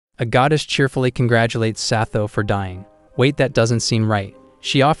A goddess cheerfully congratulates Satho for dying. Wait, that doesn't seem right.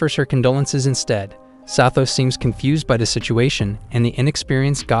 She offers her condolences instead. Satho seems confused by the situation, and the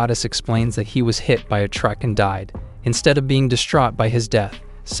inexperienced goddess explains that he was hit by a truck and died. Instead of being distraught by his death,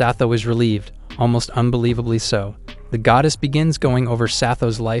 Satho is relieved, almost unbelievably so. The goddess begins going over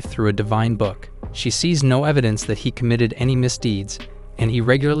Satho's life through a divine book. She sees no evidence that he committed any misdeeds, and he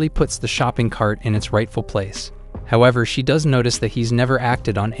regularly puts the shopping cart in its rightful place. However, she does notice that he's never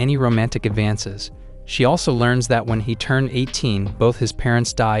acted on any romantic advances. She also learns that when he turned 18, both his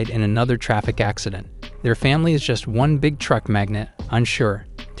parents died in another traffic accident. Their family is just one big truck magnet, unsure.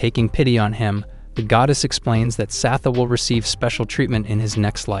 Taking pity on him, the goddess explains that Satho will receive special treatment in his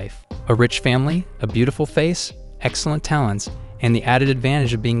next life. A rich family, a beautiful face, excellent talents, and the added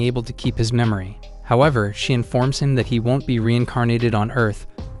advantage of being able to keep his memory. However, she informs him that he won't be reincarnated on Earth,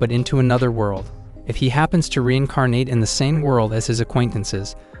 but into another world. If he happens to reincarnate in the same world as his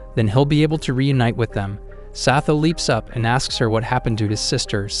acquaintances, then he'll be able to reunite with them. Satho leaps up and asks her what happened to his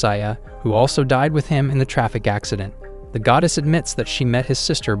sister, Saya, who also died with him in the traffic accident. The goddess admits that she met his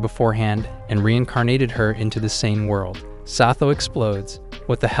sister beforehand and reincarnated her into the same world. Satho explodes.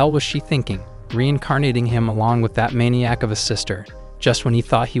 What the hell was she thinking? Reincarnating him along with that maniac of a sister. Just when he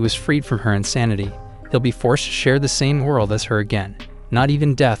thought he was freed from her insanity, he'll be forced to share the same world as her again. Not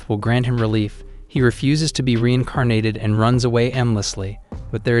even death will grant him relief. He refuses to be reincarnated and runs away aimlessly.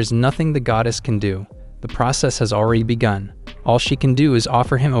 But there is nothing the goddess can do. The process has already begun. All she can do is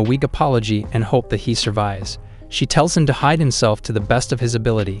offer him a weak apology and hope that he survives. She tells him to hide himself to the best of his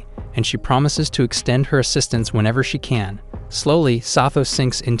ability, and she promises to extend her assistance whenever she can. Slowly, Satho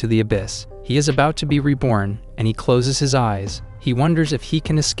sinks into the abyss. He is about to be reborn, and he closes his eyes. He wonders if he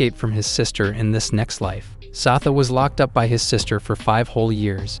can escape from his sister in this next life. Satho was locked up by his sister for 5 whole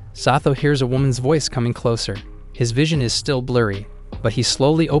years. Satho hears a woman's voice coming closer. His vision is still blurry, but he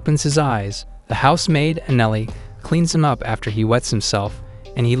slowly opens his eyes. The housemaid, Anneli, cleans him up after he wets himself,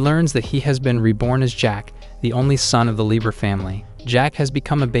 and he learns that he has been reborn as Jack, the only son of the Lieber family. Jack has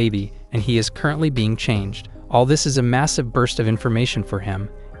become a baby, and he is currently being changed. All this is a massive burst of information for him.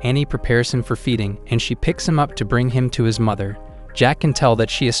 Annie prepares him for feeding, and she picks him up to bring him to his mother. Jack can tell that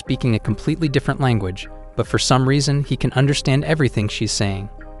she is speaking a completely different language, but for some reason he can understand everything she's saying.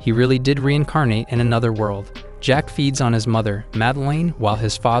 He really did reincarnate in another world. Jack feeds on his mother, Madeleine, while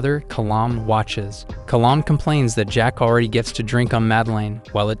his father, Kalam, watches. Kalam complains that Jack already gets to drink on Madeleine,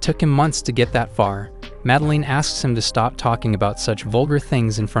 while it took him months to get that far. Madeleine asks him to stop talking about such vulgar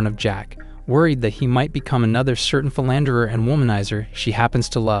things in front of Jack. Worried that he might become another certain philanderer and womanizer she happens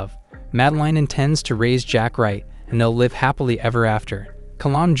to love, Madeleine intends to raise Jack right, and they'll live happily ever after.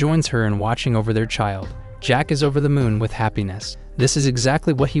 Kalam joins her in watching over their child. Jack is over the moon with happiness. This is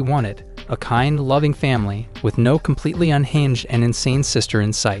exactly what he wanted, a kind, loving family, with no completely unhinged and insane sister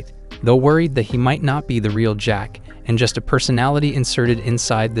in sight. Though worried that he might not be the real Jack, and just a personality inserted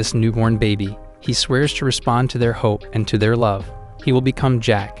inside this newborn baby, he swears to respond to their hope and to their love. He will become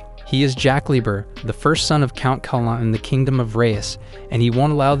Jack. He is Jack Lieber, the first son of Count Kalam in the Kingdom of Reyes, and he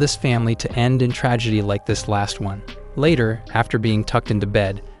won't allow this family to end in tragedy like this last one. Later, after being tucked into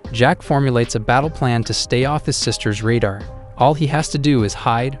bed, Jack formulates a battle plan to stay off his sister's radar. All he has to do is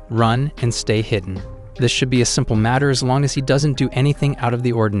hide, run, and stay hidden. This should be a simple matter as long as he doesn't do anything out of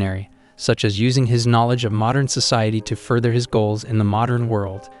the ordinary, such as using his knowledge of modern society to further his goals in the modern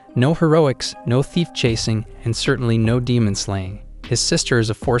world. No heroics, no thief chasing, and certainly no demon slaying. His sister is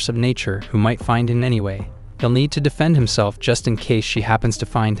a force of nature who might find him anyway. He'll need to defend himself just in case she happens to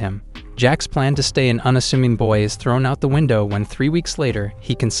find him. Jack's plan to stay an unassuming boy is thrown out the window when 3 weeks later,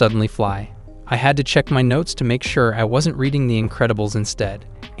 he can suddenly fly. I had to check my notes to make sure I wasn't reading The Incredibles instead.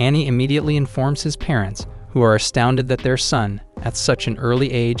 Annie immediately informs his parents, who are astounded that their son, at such an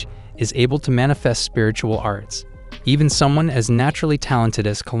early age, is able to manifest spiritual arts. Even someone as naturally talented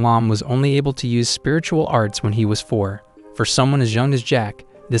as Kalam was only able to use spiritual arts when he was 4. For someone as young as Jack,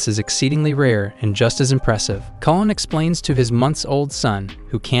 this is exceedingly rare and just as impressive. Cullen explains to his months-old son,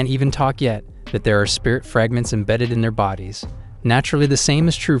 who can't even talk yet, that there are spirit fragments embedded in their bodies. Naturally, the same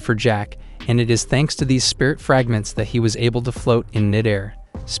is true for Jack, and it is thanks to these spirit fragments that he was able to float in midair.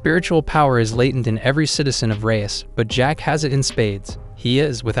 Spiritual power is latent in every citizen of Reyes, but Jack has it in spades. He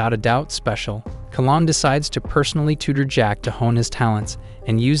is, without a doubt, special. Kalam decides to personally tutor Jack to hone his talents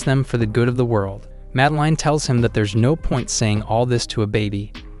and use them for the good of the world. Madeleine tells him that there's no point saying all this to a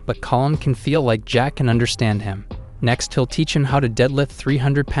baby, but Kalam can feel like Jack can understand him. Next, he'll teach him how to deadlift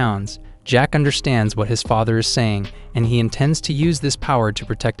 300 pounds. Jack understands what his father is saying, and he intends to use this power to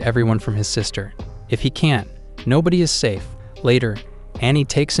protect everyone from his sister. If he can't, nobody is safe. Later, Annie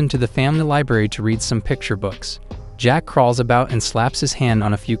takes him to the family library to read some picture books. Jack crawls about and slaps his hand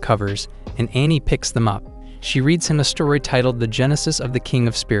on a few covers, and Annie picks them up. She reads him a story titled The Genesis of the King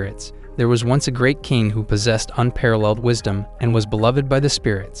of Spirits. There was once a great king who possessed unparalleled wisdom and was beloved by the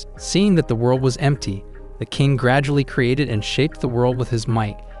spirits. Seeing that the world was empty, the king gradually created and shaped the world with his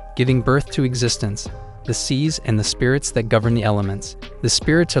might, giving birth to existence, the seas and the spirits that govern the elements. The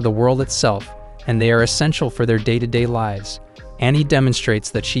spirits are the world itself, and they are essential for their day-to-day lives. Annie demonstrates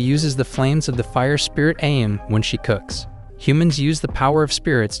that she uses the flames of the fire spirit Aeon when she cooks. Humans use the power of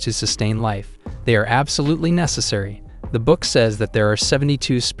spirits to sustain life. They are absolutely necessary. The book says that there are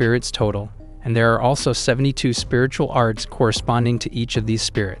 72 spirits total, and there are also 72 spiritual arts corresponding to each of these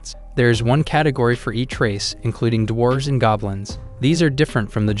spirits. There is one category for each race, including dwarves and goblins. These are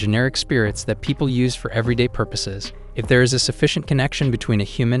different from the generic spirits that people use for everyday purposes. If there is a sufficient connection between a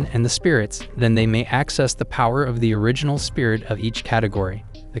human and the spirits, then they may access the power of the original spirit of each category.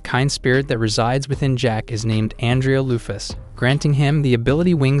 The kind spirit that resides within Jack is named Andrea Lufus, granting him the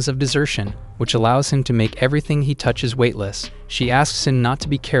ability Wings of Desertion, which allows him to make everything he touches weightless. She asks him not to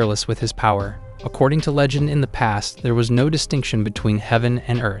be careless with his power. According to legend in the past, there was no distinction between heaven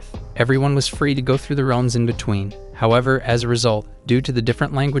and earth. Everyone was free to go through the realms in between. However, as a result, due to the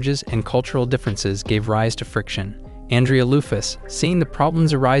different languages and cultural differences gave rise to friction. Andrea Lufus, seeing the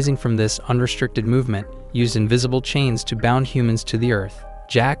problems arising from this unrestricted movement, used invisible chains to bound humans to the earth.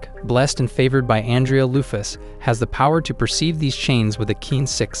 Jack, blessed and favored by Andrea Lufus, has the power to perceive these chains with a keen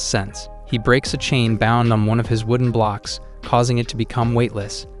sixth sense. He breaks a chain bound on one of his wooden blocks, causing it to become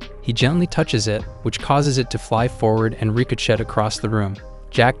weightless. He gently touches it, which causes it to fly forward and ricochet across the room.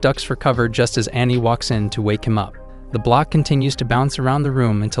 Jack ducks for cover just as Annie walks in to wake him up. The block continues to bounce around the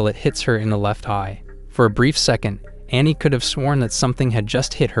room until it hits her in the left eye. For a brief second, Annie could have sworn that something had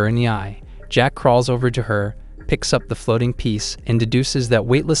just hit her in the eye. Jack crawls over to her, picks up the floating piece, and deduces that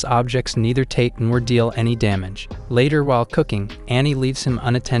weightless objects neither take nor deal any damage. Later, while cooking, Annie leaves him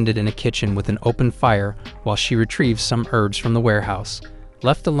unattended in a kitchen with an open fire while she retrieves some herbs from the warehouse.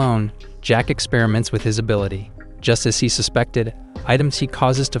 Left alone, Jack experiments with his ability. Just as he suspected, items he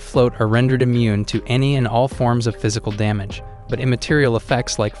causes to float are rendered immune to any and all forms of physical damage, but immaterial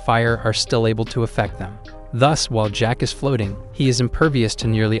effects like fire are still able to affect them. Thus, while Jack is floating, he is impervious to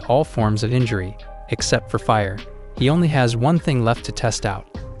nearly all forms of injury, except for fire. He only has one thing left to test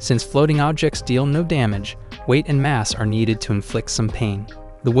out. Since floating objects deal no damage, weight and mass are needed to inflict some pain.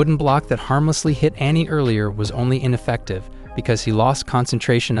 The wooden block that harmlessly hit Annie earlier was only ineffective because he lost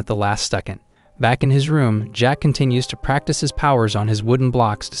concentration at the last second. Back in his room, Jack continues to practice his powers on his wooden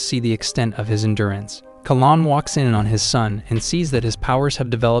blocks to see the extent of his endurance. Kalan walks in on his son and sees that his powers have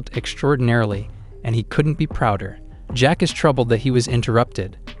developed extraordinarily, and he couldn't be prouder. Jack is troubled that he was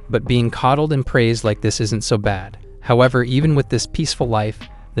interrupted, but being coddled and praised like this isn't so bad. However, even with this peaceful life,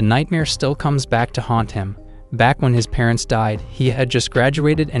 the nightmare still comes back to haunt him. Back when his parents died, he had just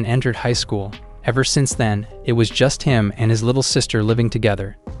graduated and entered high school. Ever since then, it was just him and his little sister living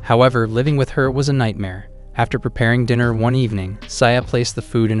together. However, living with her was a nightmare. After preparing dinner one evening, Saya placed the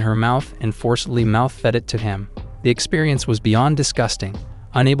food in her mouth and forcibly mouth-fed it to him. The experience was beyond disgusting.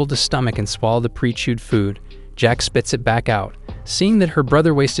 Unable to stomach and swallow the pre-chewed food, Jack spits it back out. Seeing that her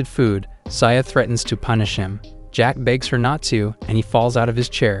brother wasted food, Saya threatens to punish him. Jack begs her not to, and he falls out of his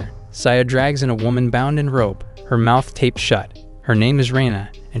chair. Saya drags in a woman bound in rope, her mouth taped shut. Her name is Reina,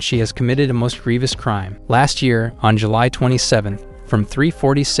 and she has committed a most grievous crime. Last year, on July 27th, from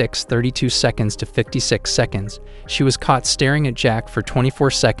 3:46:32 seconds to 56 seconds, she was caught staring at Jack for 24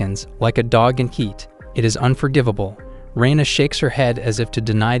 seconds, like a dog in heat. It is unforgivable. Reina shakes her head as if to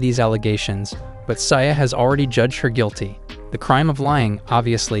deny these allegations, but Saya has already judged her guilty. The crime of lying,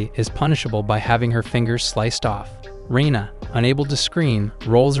 obviously, is punishable by having her fingers sliced off. Reina, unable to scream,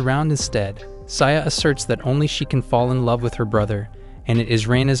 rolls around instead. Saya asserts that only she can fall in love with her brother, and it is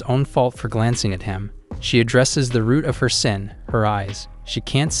Reina's own fault for glancing at him. She addresses the root of her sin, her eyes. She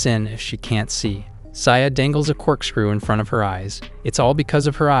can't sin if she can't see. Saya dangles a corkscrew in front of her eyes. It's all because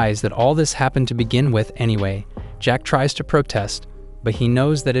of her eyes that all this happened to begin with anyway. Jack tries to protest, but he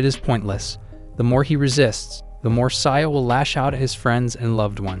knows that it is pointless. The more he resists, the more Saya will lash out at his friends and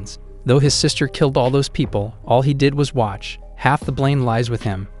loved ones. Though his sister killed all those people, all he did was watch. Half the blame lies with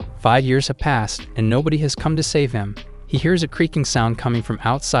him. 5 years have passed, and nobody has come to save him. He hears a creaking sound coming from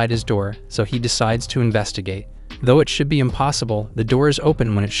outside his door, so he decides to investigate. Though it should be impossible, the door is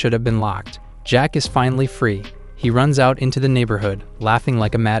open when it should have been locked. Jack is finally free. He runs out into the neighborhood, laughing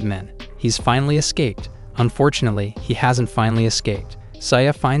like a madman. He's finally escaped. Unfortunately, he hasn't finally escaped.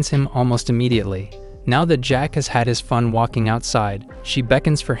 Saya finds him almost immediately. Now that Jack has had his fun walking outside, she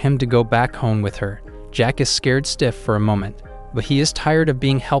beckons for him to go back home with her. Jack is scared stiff for a moment, but he is tired of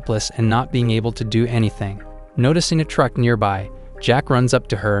being helpless and not being able to do anything. Noticing a truck nearby, Jack runs up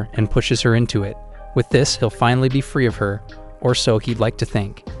to her and pushes her into it. With this, he'll finally be free of her, or so he'd like to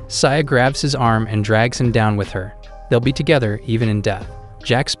think. Saya grabs his arm and drags him down with her. They'll be together, even in death.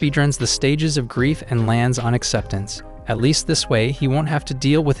 Jack speedruns the stages of grief and lands on acceptance. At least this way, he won't have to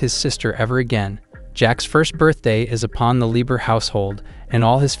deal with his sister ever again. Jack's first birthday is upon the Lieber household, and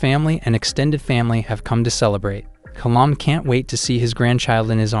all his family and extended family have come to celebrate. Kalam can't wait to see his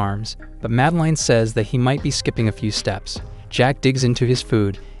grandchild in his arms, but Madeline says that he might be skipping a few steps. Jack digs into his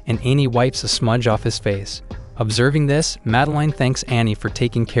food, and Annie wipes a smudge off his face. Observing this, Madeline thanks Annie for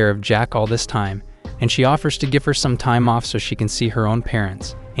taking care of Jack all this time, and she offers to give her some time off so she can see her own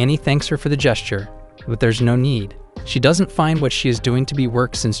parents. Annie thanks her for the gesture, but there's no need. She doesn't find what she is doing to be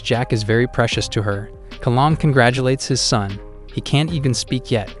work since Jack is very precious to her. Kalam congratulates his son. He can't even speak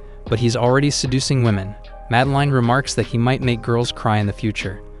yet, but he's already seducing women. Madeline remarks that he might make girls cry in the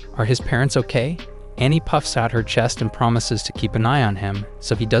future. Are his parents okay? Annie puffs out her chest and promises to keep an eye on him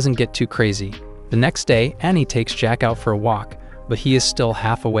so he doesn't get too crazy. The next day, Annie takes Jack out for a walk, but he is still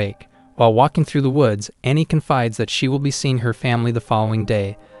half awake. While walking through the woods, Annie confides that she will be seeing her family the following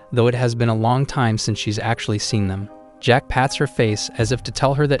day, though it has been a long time since she's actually seen them. Jack pats her face as if to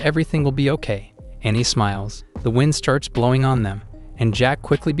tell her that everything will be okay. Annie smiles. The wind starts blowing on them, and Jack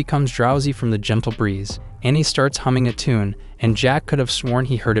quickly becomes drowsy from the gentle breeze. Annie starts humming a tune, and Jack could have sworn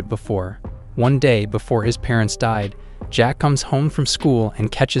he heard it before. One day, before his parents died, Jack comes home from school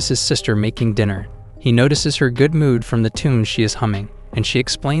and catches his sister making dinner. He notices her good mood from the tune she is humming, and she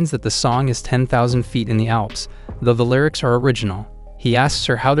explains that the song is 10,000 feet in the Alps, though the lyrics are original. He asks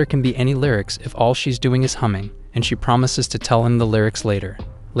her how there can be any lyrics if all she's doing is humming, and she promises to tell him the lyrics later.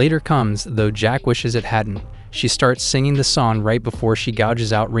 Later comes, though Jack wishes it hadn't. She starts singing the song right before she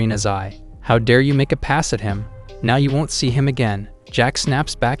gouges out Rena's eye. How dare you make a pass at him? Now you won't see him again. Jack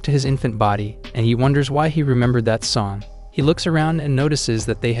snaps back to his infant body, and he wonders why he remembered that song. He looks around and notices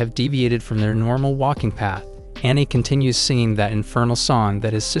that they have deviated from their normal walking path. Annie continues singing that infernal song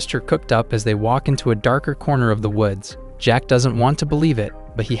that his sister cooked up as they walk into a darker corner of the woods. Jack doesn't want to believe it,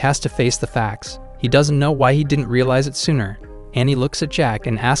 but he has to face the facts. He doesn't know why he didn't realize it sooner. Annie looks at Jack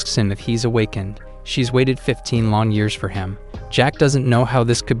and asks him if he's awakened. She's waited 15 long years for him. Jack doesn't know how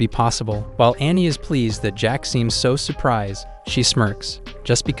this could be possible. While Annie is pleased that Jack seems so surprised, she smirks.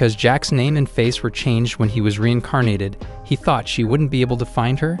 Just because Jack's name and face were changed when he was reincarnated, he thought she wouldn't be able to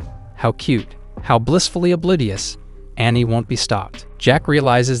find her? How cute. How blissfully oblivious. Annie won't be stopped. Jack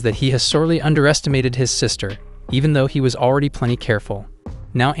realizes that he has sorely underestimated his sister, even though he was already plenty careful.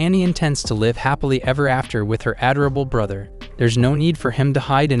 Now Annie intends to live happily ever after with her adorable brother. There's no need for him to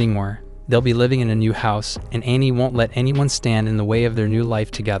hide anymore. They'll be living in a new house, and Annie won't let anyone stand in the way of their new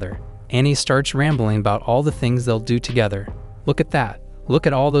life together. Annie starts rambling about all the things they'll do together. Look at that. Look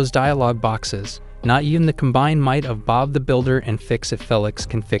at all those dialogue boxes. Not even the combined might of Bob the Builder and Fix It Felix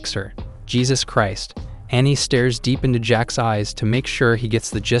can fix her. Jesus Christ. Annie stares deep into Jack's eyes to make sure he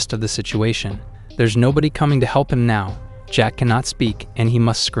gets the gist of the situation. There's nobody coming to help him now. Jack cannot speak, and he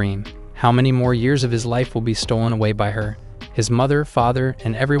must scream. How many more years of his life will be stolen away by her? His mother, father,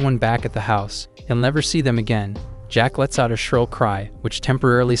 and everyone back at the house. He'll never see them again. Jack lets out a shrill cry, which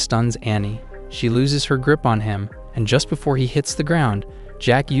temporarily stuns Annie. She loses her grip on him, and just before he hits the ground,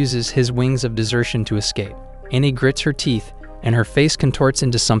 Jack uses his wings of desertion to escape. Annie grits her teeth, and her face contorts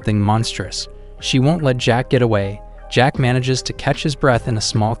into something monstrous. She won't let Jack get away. Jack manages to catch his breath in a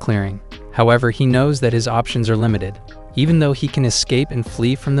small clearing. However, he knows that his options are limited. Even though he can escape and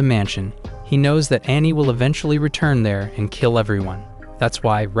flee from the mansion, he knows that Annie will eventually return there and kill everyone. That's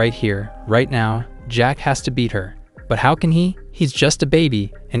why, right here, right now, Jack has to beat her. But how can he? He's just a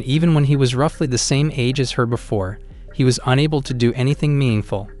baby, and even when he was roughly the same age as her before, he was unable to do anything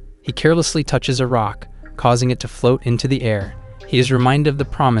meaningful. He carelessly touches a rock, causing it to float into the air. He is reminded of the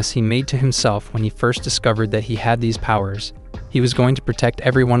promise he made to himself when he first discovered that he had these powers. He was going to protect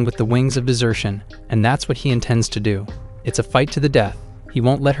everyone with the wings of desertion, and that's what he intends to do. It's a fight to the death. He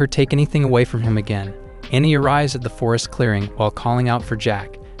won't let her take anything away from him again. Annie arrives at the forest clearing while calling out for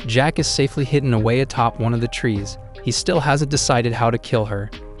Jack. Jack is safely hidden away atop one of the trees. He still hasn't decided how to kill her.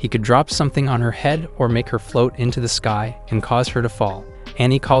 He could drop something on her head or make her float into the sky and cause her to fall.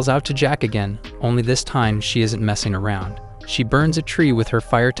 Annie calls out to Jack again, only this time she isn't messing around. She burns a tree with her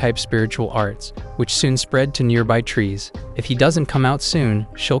fire-type spiritual arts, which soon spread to nearby trees. If he doesn't come out soon,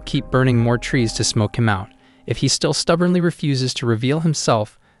 she'll keep burning more trees to smoke him out. If he still stubbornly refuses to reveal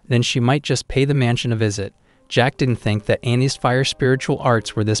himself, then she might just pay the mansion a visit. Jack didn't think that Annie's fire spiritual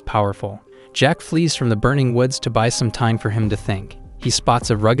arts were this powerful. Jack flees from the burning woods to buy some time for him to think. He spots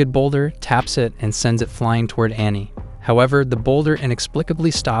a rugged boulder, taps it, and sends it flying toward Annie. However, the boulder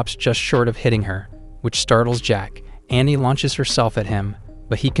inexplicably stops just short of hitting her. which startles Jack. Annie launches herself at him,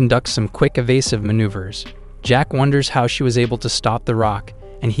 but he conducts some quick evasive maneuvers. Jack wonders how she was able to stop the rock,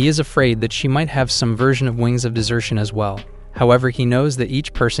 and he is afraid that she might have some version of wings of desertion as well. However, he knows that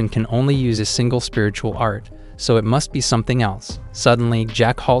each person can only use a single spiritual art, so it must be something else. Suddenly,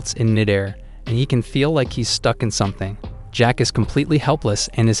 Jack halts in midair, and he can feel like he's stuck in something. Jack is completely helpless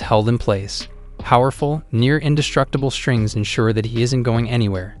and is held in place. Powerful, near indestructible strings ensure that he isn't going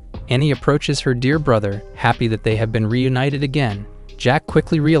anywhere. Annie approaches her dear brother, happy that they have been reunited again. Jack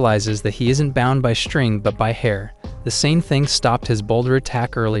quickly realizes that he isn't bound by string but by hair. The same thing stopped his boulder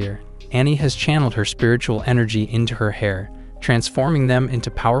attack earlier. Annie has channeled her spiritual energy into her hair, transforming them into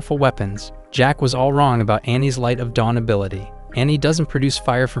powerful weapons. Jack was all wrong about Annie's Light of Dawn ability. Annie doesn't produce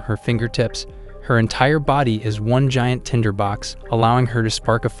fire from her fingertips. Her entire body is one giant tinderbox, allowing her to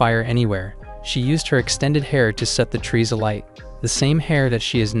spark a fire anywhere. She used her extended hair to set the trees alight, the same hair that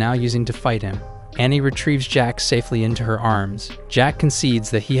she is now using to fight him. Annie retrieves Jack safely into her arms. Jack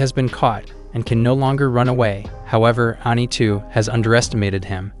concedes that he has been caught and can no longer run away. However, Annie too has underestimated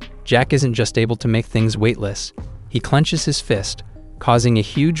him. Jack isn't just able to make things weightless. He clenches his fist, causing a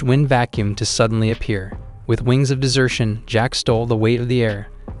huge wind vacuum to suddenly appear. With wings of desertion, Jack stole the weight of the air.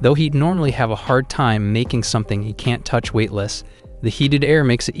 Though he'd normally have a hard time making something he can't touch weightless, the heated air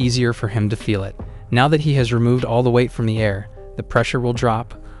makes it easier for him to feel it. Now that he has removed all the weight from the air, the pressure will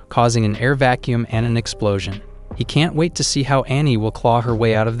drop, causing an air vacuum and an explosion. He can't wait to see how Annie will claw her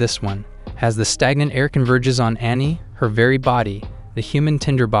way out of this one. As the stagnant air converges on Annie, her very body, the human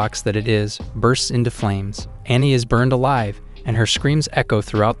tinderbox that it is, bursts into flames. Annie is burned alive, and her screams echo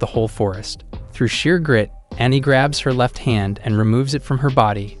throughout the whole forest. Through sheer grit, Annie grabs her left hand and removes it from her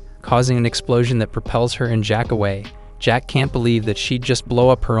body, causing an explosion that propels her and Jack away. Jack can't believe that she'd just blow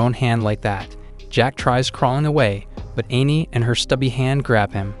up her own hand like that. Jack tries crawling away, but Annie and her stubby hand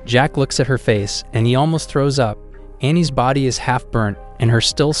grab him. Jack looks at her face, and he almost throws up. Annie's body is half burnt, and her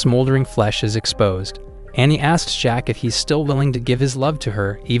still smoldering flesh is exposed. Annie asks Jack if he's still willing to give his love to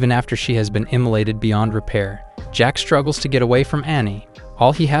her, even after she has been immolated beyond repair. Jack struggles to get away from Annie.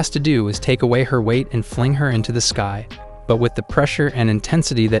 All he has to do is take away her weight and fling her into the sky. But with the pressure and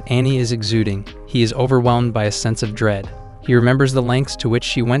intensity that Annie is exuding, he is overwhelmed by a sense of dread. He remembers the lengths to which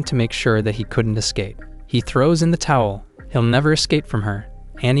she went to make sure that he couldn't escape. He throws in the towel. He'll never escape from her.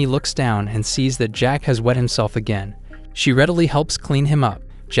 Annie looks down and sees that Jack has wet himself again. She readily helps clean him up.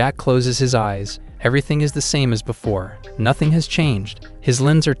 Jack closes his eyes. Everything is the same as before. Nothing has changed. His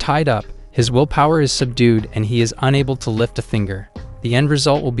limbs are tied up, his willpower is subdued, and he is unable to lift a finger. The end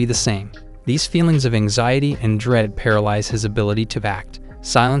result will be the same. These feelings of anxiety and dread paralyze his ability to act.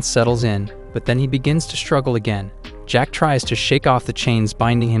 Silence settles in, but then he begins to struggle again. Jack tries to shake off the chains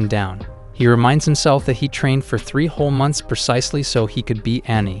binding him down. He reminds himself that he trained for 3 whole months precisely so he could beat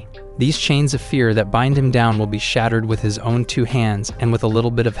Annie. These chains of fear that bind him down will be shattered with his own 2 hands and with a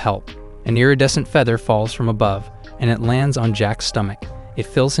little bit of help. An iridescent feather falls from above, and it lands on Jack's stomach. It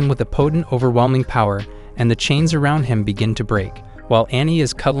fills him with a potent, overwhelming power, and the chains around him begin to break. While Annie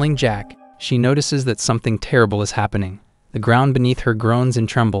is cuddling Jack, she notices that something terrible is happening. The ground beneath her groans and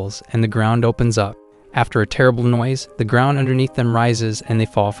trembles, and the ground opens up. After a terrible noise, the ground underneath them rises and they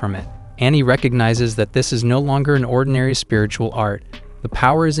fall from it. Annie recognizes that this is no longer an ordinary spiritual art. The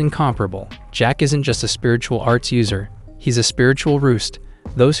power is incomparable. Jack isn't just a spiritual arts user, he's a spiritual roost.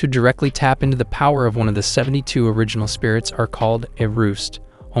 Those who directly tap into the power of one of the 72 original spirits are called a roost.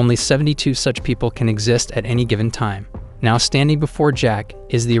 Only 72 such people can exist at any given time. Now standing before Jack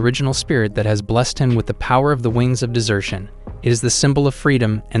is the original spirit that has blessed him with the power of the wings of desertion. It is the symbol of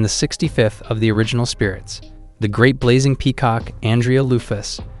freedom and the 65th of the original spirits. The great blazing peacock, Andrea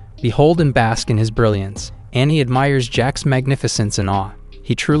Lufus. Behold and bask in his brilliance. Annie admires Jack's magnificence and awe.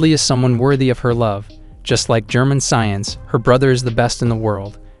 He truly is someone worthy of her love. Just like German science, her brother is the best in the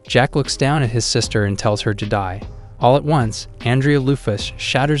world. Jack looks down at his sister and tells her to die. All at once, Andrea Lufus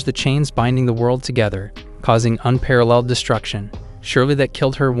shatters the chains binding the world together, causing unparalleled destruction. Surely that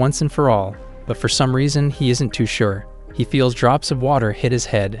killed her once and for all, but for some reason he isn't too sure. He feels drops of water hit his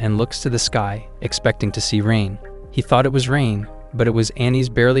head and looks to the sky, expecting to see rain. He thought it was rain, but it was Annie's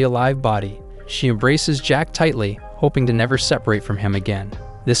barely alive body. She embraces Jack tightly, hoping to never separate from him again.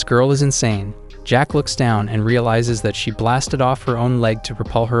 This girl is insane. Jack looks down and realizes that she blasted off her own leg to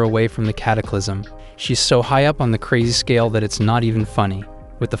propel her away from the cataclysm. She's so high up on the crazy scale that it's not even funny.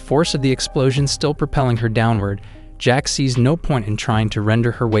 With the force of the explosion still propelling her downward, Jack sees no point in trying to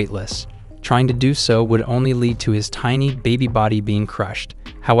render her weightless. Trying to do so would only lead to his tiny baby body being crushed.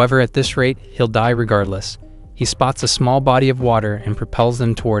 However, at this rate, he'll die regardless. He spots a small body of water and propels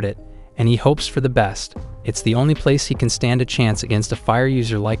them toward it, and he hopes for the best. It's the only place he can stand a chance against a fire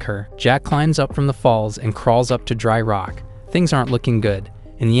user like her. Jack climbs up from the falls and crawls up to dry rock. Things aren't looking good.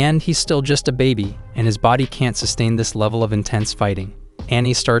 In the end, he's still just a baby, and his body can't sustain this level of intense fighting.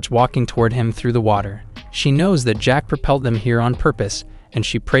 Annie starts walking toward him through the water. She knows that Jack propelled them here on purpose, and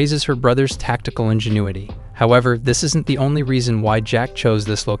she praises her brother's tactical ingenuity. However, this isn't the only reason why Jack chose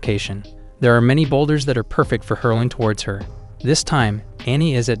this location. There are many boulders that are perfect for hurling towards her. This time,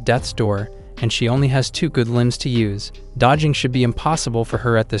 Annie is at death's door, and she only has 2 good limbs to use. Dodging should be impossible for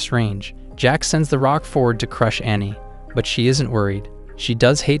her at this range. Jack sends the rock forward to crush Annie, but she isn't worried. She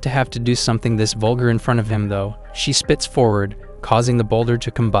does hate to have to do something this vulgar in front of him though. She spits forward, causing the boulder to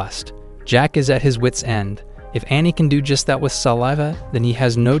combust. Jack is at his wit's end. If Annie can do just that with saliva, then he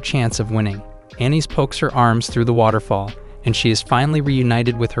has no chance of winning. Annie pokes her arms through the waterfall, and she is finally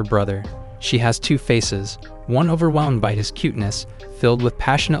reunited with her brother. She has 2 faces, one overwhelmed by his cuteness, filled with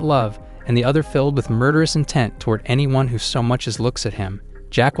passionate love, and the other filled with murderous intent toward anyone who so much as looks at him.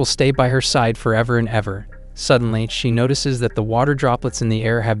 Jack will stay by her side forever and ever. Suddenly, she notices that the water droplets in the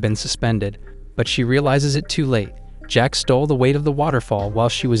air have been suspended, but she realizes it too late. Jack stole the weight of the waterfall while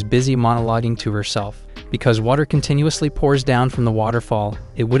she was busy monologuing to herself. Because water continuously pours down from the waterfall,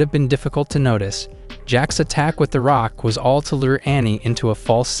 it would have been difficult to notice. Jack's attack with the rock was all to lure Annie into a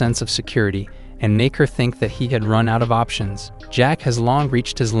false sense of security and make her think that he had run out of options. Jack has long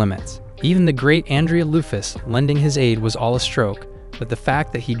reached his limits. Even the great Andrea Lufus lending his aid was all a stroke, but the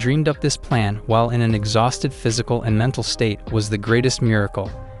fact that he dreamed up this plan while in an exhausted physical and mental state was the greatest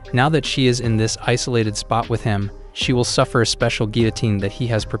miracle. Now that she is in this isolated spot with him, she will suffer a special guillotine that he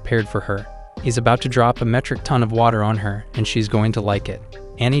has prepared for her. He's about to drop a metric ton of water on her, and she's going to like it.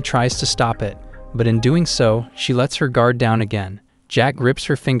 Annie tries to stop it, but in doing so, she lets her guard down again. Jack grips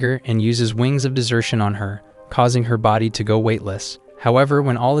her finger and uses wings of desertion on her, causing her body to go weightless. However,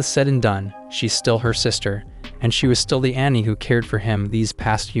 when all is said and done, she's still her sister, and she was still the Annie who cared for him these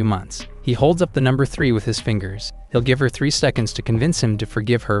past few months. He holds up the number 3 with his fingers. He'll give her 3 seconds to convince him to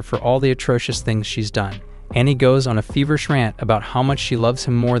forgive her for all the atrocious things she's done. Annie goes on a feverish rant about how much she loves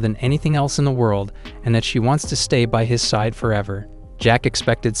him more than anything else in the world, and that she wants to stay by his side forever. Jack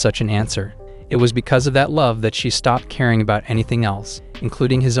expected such an answer. It was because of that love that she stopped caring about anything else,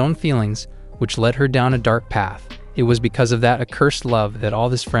 including his own feelings, which led her down a dark path. It was because of that accursed love that all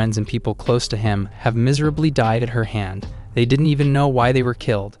his friends and people close to him have miserably died at her hand. They didn't even know why they were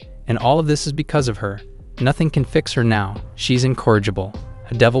killed, and all of this is because of her. Nothing can fix her now. She's incorrigible,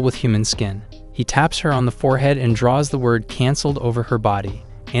 a devil with human skin. He taps her on the forehead and draws the word cancelled over her body.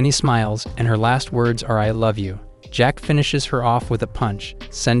 Annie smiles, and her last words are "I love you." Jack finishes her off with a punch,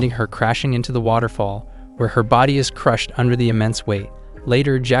 sending her crashing into the waterfall, where her body is crushed under the immense weight.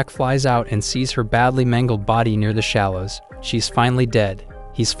 Later, Jack flies out and sees her badly mangled body near the shallows. She's finally dead.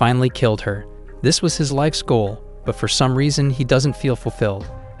 He's finally killed her. This was his life's goal, but for some reason he doesn't feel fulfilled.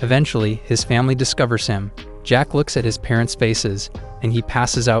 Eventually, his family discovers him. Jack looks at his parents' faces, and he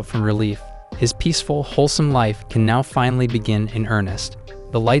passes out from relief. His peaceful, wholesome life can now finally begin in earnest.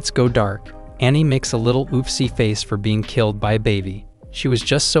 The lights go dark. Annie makes a little oopsie face for being killed by a baby. She was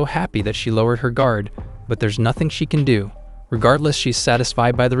just so happy that she lowered her guard, but there's nothing she can do. Regardless, she's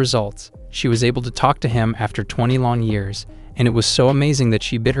satisfied by the results. She was able to talk to him after 20 long years, and it was so amazing that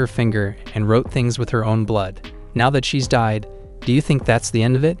she bit her finger and wrote things with her own blood. Now that she's died, do you think that's the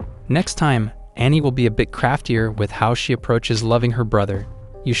end of it? Next time, Annie will be a bit craftier with how she approaches loving her brother.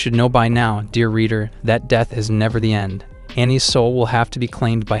 You should know by now, dear reader, that death is never the end. Annie's soul will have to be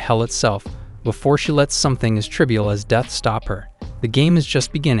claimed by hell itself before she lets something as trivial as death stop her. The game is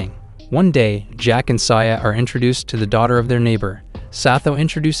just beginning. One day, Jack and Saya are introduced to the daughter of their neighbor. Satho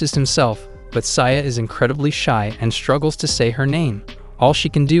introduces himself, but Saya is incredibly shy and struggles to say her name. All she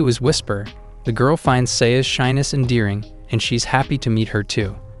can do is whisper. The girl finds Saya's shyness endearing, and she's happy to meet her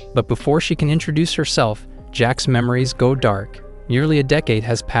too. But before she can introduce herself, Jack's memories go dark. Nearly a decade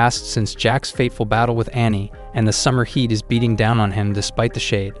has passed since Jack's fateful battle with Annie, and the summer heat is beating down on him despite the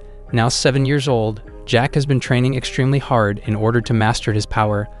shade. Now 7 years old, Jack has been training extremely hard in order to master his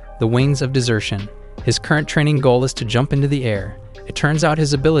power, the wings of desertion. His current training goal is to jump into the air. It turns out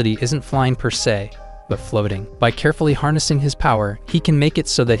his ability isn't flying per se, but floating. By carefully harnessing his power, he can make it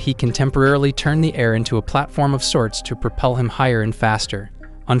so that he can temporarily turn the air into a platform of sorts to propel him higher and faster.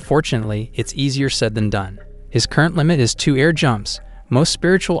 Unfortunately, it's easier said than done. His current limit is 2 air jumps. Most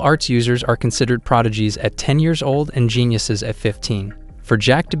spiritual arts users are considered prodigies at 10 years old and geniuses at 15. For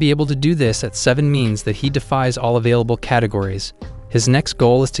Jack to be able to do this at 7 means that he defies all available categories. His next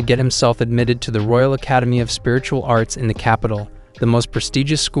goal is to get himself admitted to the Royal Academy of Spiritual Arts in the capital, the most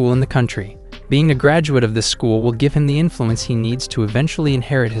prestigious school in the country. Being a graduate of this school will give him the influence he needs to eventually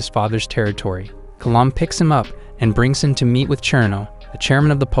inherit his father's territory. Kalam picks him up and brings him to meet with Cherno, the chairman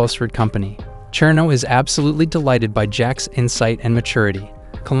of the Postword Company. Cherno is absolutely delighted by Jack's insight and maturity.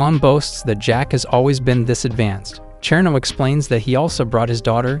 Kalam boasts that Jack has always been this advanced. Cherno explains that he also brought his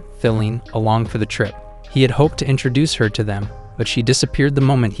daughter, Philine, along for the trip. He had hoped to introduce her to them, but she disappeared the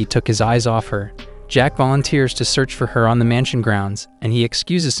moment he took his eyes off her. Jack volunteers to search for her on the mansion grounds, and he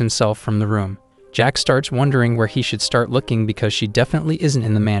excuses himself from the room. Jack starts wondering where he should start looking because she definitely isn't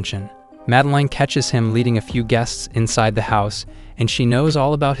in the mansion. Madeline catches him leading a few guests inside the house, and she knows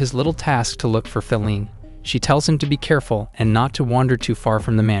all about his little task to look for Philine. She tells him to be careful and not to wander too far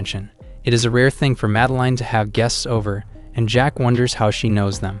from the mansion. It is a rare thing for Madeline to have guests over, and Jack wonders how she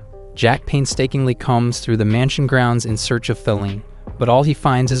knows them. Jack painstakingly combs through the mansion grounds in search of Philine, but all he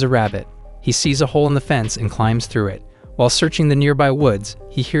finds is a rabbit. He sees a hole in the fence and climbs through it. While searching the nearby woods,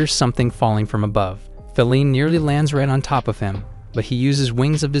 he hears something falling from above. Philine nearly lands right on top of him, but he uses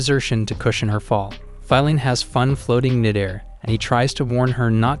wings of desertion to cushion her fall. Philine has fun floating midair, and he tries to warn her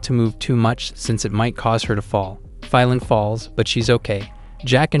not to move too much since it might cause her to fall. Philine falls, but she's okay.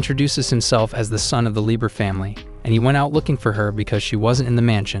 Jack introduces himself as the son of the Lieber family, and he went out looking for her because she wasn't in the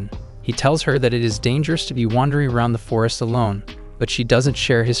mansion. He tells her that it is dangerous to be wandering around the forest alone, but she doesn't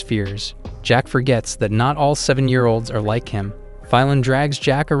share his fears. Jack forgets that not all 7-year-olds are like him. Philine drags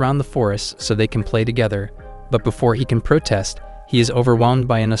Jack around the forest so they can play together, but before he can protest, he is overwhelmed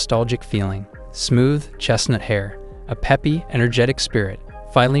by a nostalgic feeling. Smooth, chestnut hair, a peppy, energetic spirit.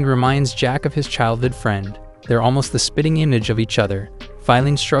 Philine reminds Jack of his childhood friend. They're almost the spitting image of each other.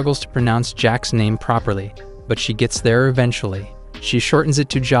 Philine struggles to pronounce Jack's name properly, but she gets there eventually. She shortens it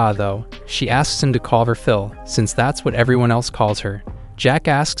to Ja, though. She asks him to call her Phil, since that's what everyone else calls her. Jack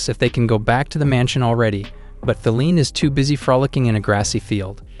asks if they can go back to the mansion already, but Philine is too busy frolicking in a grassy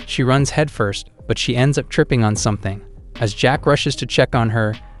field. She runs headfirst, but she ends up tripping on something. As Jack rushes to check on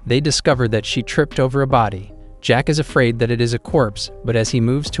her, they discover that she tripped over a body. Jack is afraid that it is a corpse, but as he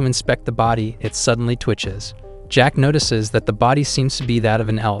moves to inspect the body, it suddenly twitches. Jack notices that the body seems to be that of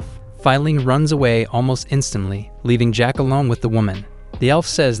an elf. Philine runs away almost instantly, leaving Jack alone with the woman. The elf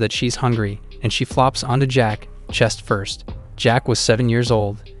says that she's hungry, and she flops onto Jack, chest first. Jack was 7 years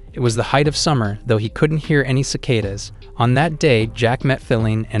old. It was the height of summer, though he couldn't hear any cicadas. On that day, Jack met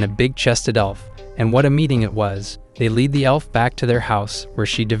Philine and a big-chested elf, and what a meeting it was. They lead the elf back to their house, where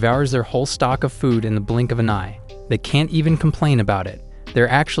she devours their whole stock of food in the blink of an eye. They can't even complain about it. They're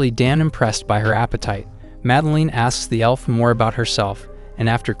actually damn impressed by her appetite. Madeline asks the elf more about herself, and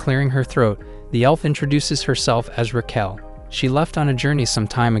after clearing her throat, the elf introduces herself as Raquel. She left on a journey some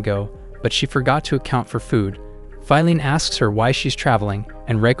time ago, but she forgot to account for food. Philine asks her why she's traveling,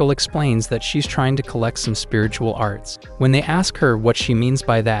 and Raquel explains that she's trying to collect some spiritual arts. When they ask her what she means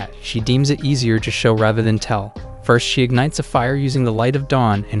by that, she deems it easier to show rather than tell. First, she ignites a fire using the light of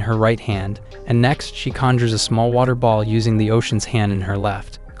dawn in her right hand, and next, she conjures a small water ball using the ocean's hand in her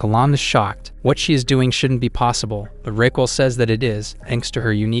left. Kalam is shocked. What she is doing shouldn't be possible, but Raquel says that it is, thanks to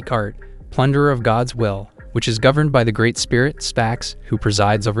her unique art, Plunderer of God's Will, which is governed by the Great Spirit, Spax, who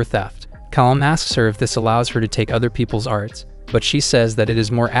presides over theft. Kalam asks her if this allows her to take other people's arts, but she says that it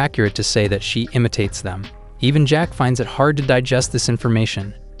is more accurate to say that she imitates them. Even Jack finds it hard to digest this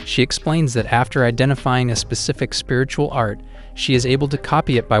information. She explains that after identifying a specific spiritual art, she is able to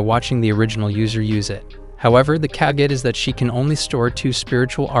copy it by watching the original user use it. However, the caveat is that she can only store 2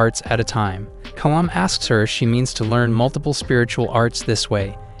 spiritual arts at a time. Kalam asks her if she means to learn multiple spiritual arts this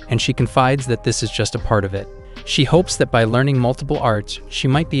way, and she confides that this is just a part of it. She hopes that by learning multiple arts, she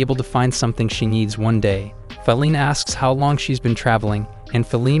might be able to find something she needs one day. Philine asks how long she's been traveling, and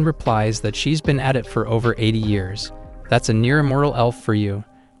Philine replies that she's been at it for over 80 years. That's a near immortal elf for you.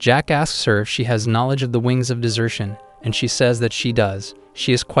 Jack asks her if she has knowledge of the wings of desertion, and she says that she does.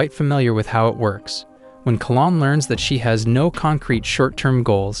 She is quite familiar with how it works. When Kalam learns that she has no concrete short-term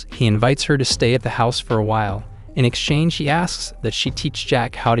goals, he invites her to stay at the house for a while. In exchange, he asks that she teach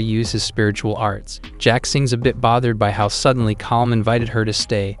Jack how to use his spiritual arts. Jack seems a bit bothered by how suddenly Kalam invited her to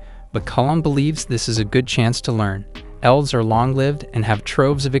stay, but Kalam believes this is a good chance to learn. Elves are long-lived and have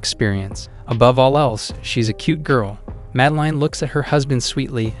troves of experience. Above all else, she's a cute girl. Madeline looks at her husband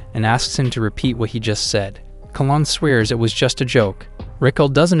sweetly and asks him to repeat what he just said. Kalam swears it was just a joke. Raquel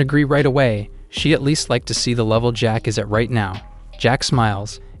doesn't agree right away. She at least liked to see the level Jack is at right now. Jack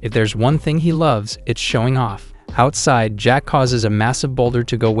smiles. If there's one thing he loves, it's showing off. Outside, Jack causes a massive boulder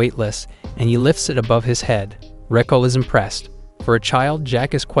to go weightless, and he lifts it above his head. Raquel is impressed. For a child,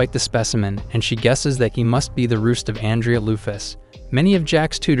 Jack is quite the specimen, and she guesses that he must be the roost of Andrea Lufus. Many of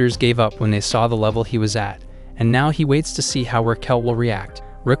Jack's tutors gave up when they saw the level he was at, and now he waits to see how Raquel will react.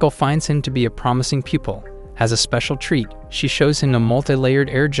 Raquel finds him to be a promising pupil. As a special treat, she shows him a multi-layered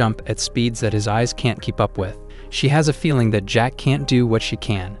air jump at speeds that his eyes can't keep up with. She has a feeling that Jack can't do what she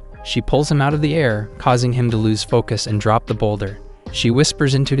can. She pulls him out of the air, causing him to lose focus and drop the boulder. She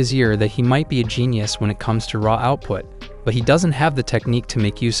whispers into his ear that he might be a genius when it comes to raw output, but he doesn't have the technique to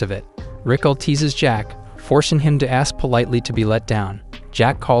make use of it. Rickle teases Jack, forcing him to ask politely to be let down.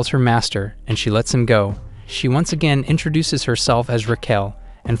 Jack calls her master, and she lets him go. She once again introduces herself as Raquel,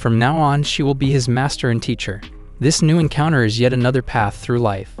 and from now on she will be his master and teacher. This new encounter is yet another path through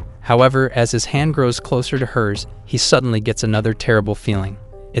life. However, as his hand grows closer to hers, he suddenly gets another terrible feeling.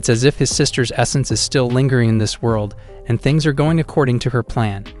 It's as if his sister's essence is still lingering in this world, and things are going according to her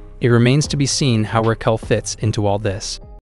plan. It remains to be seen how Raquel fits into all this.